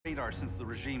radar since the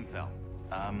regime fell.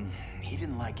 He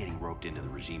didn't like getting roped into the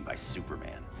regime by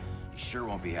Superman. He sure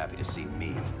won't be happy to see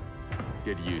me.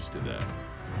 Get used to that.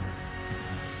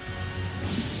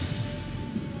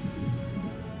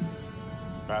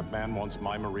 Batman wants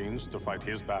my Marines to fight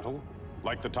his battle?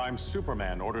 Like the time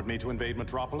Superman ordered me to invade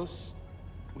Metropolis?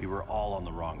 We were all on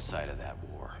the wrong side of that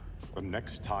war. The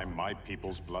next time my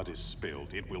people's blood is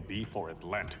spilled, it will be for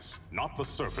Atlantis, not the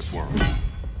surface world.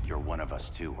 You're one of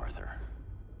us too, Arthur.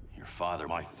 Your father...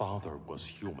 My father was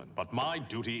human, but my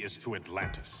duty is to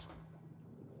Atlantis.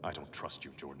 I don't trust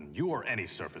you, Jordan. You or any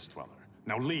surface dweller.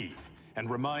 Now leave, and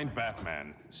remind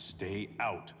Batman, stay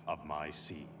out of my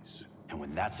seas. And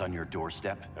when that's on your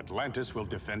doorstep... Atlantis will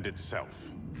defend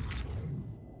itself.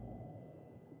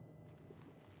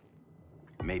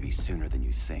 Maybe sooner than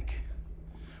you think.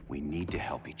 We need to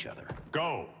help each other.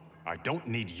 Go! I don't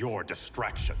need your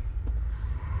distraction.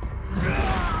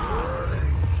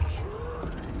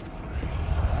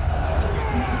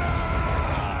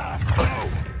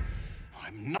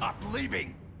 I'm not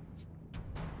leaving!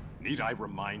 Need I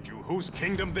remind you whose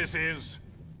kingdom this is?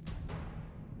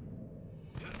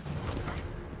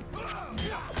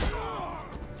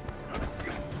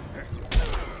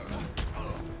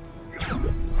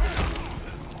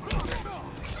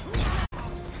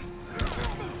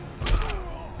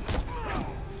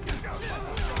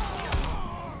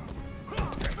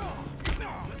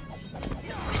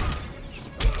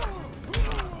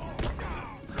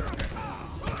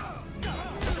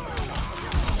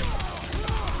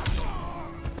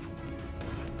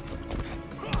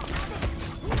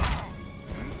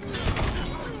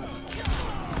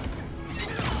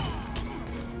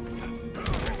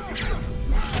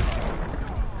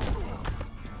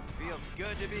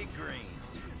 Good to be green.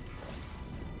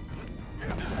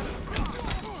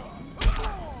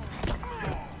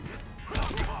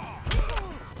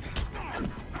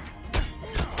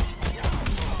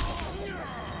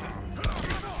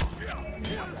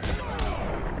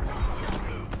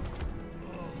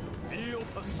 Feel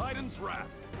Poseidon's wrath.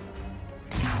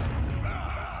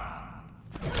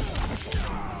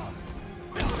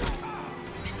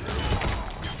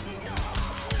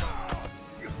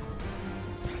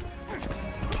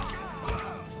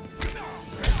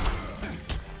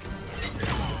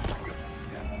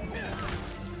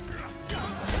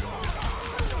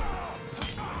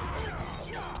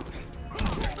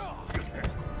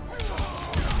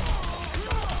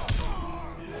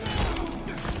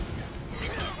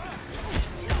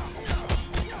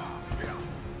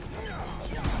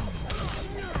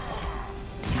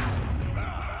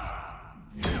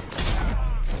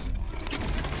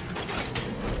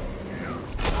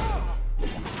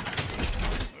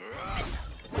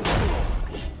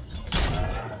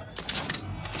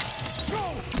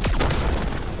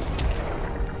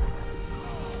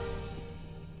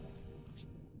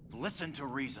 Listen to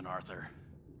reason, Arthur.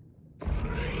 I'm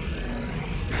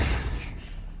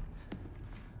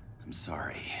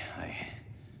sorry.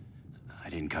 I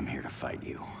didn't come here to fight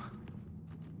you.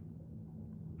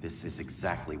 This is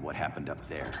exactly what happened up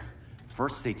there.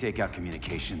 First they take out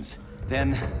communications,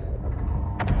 then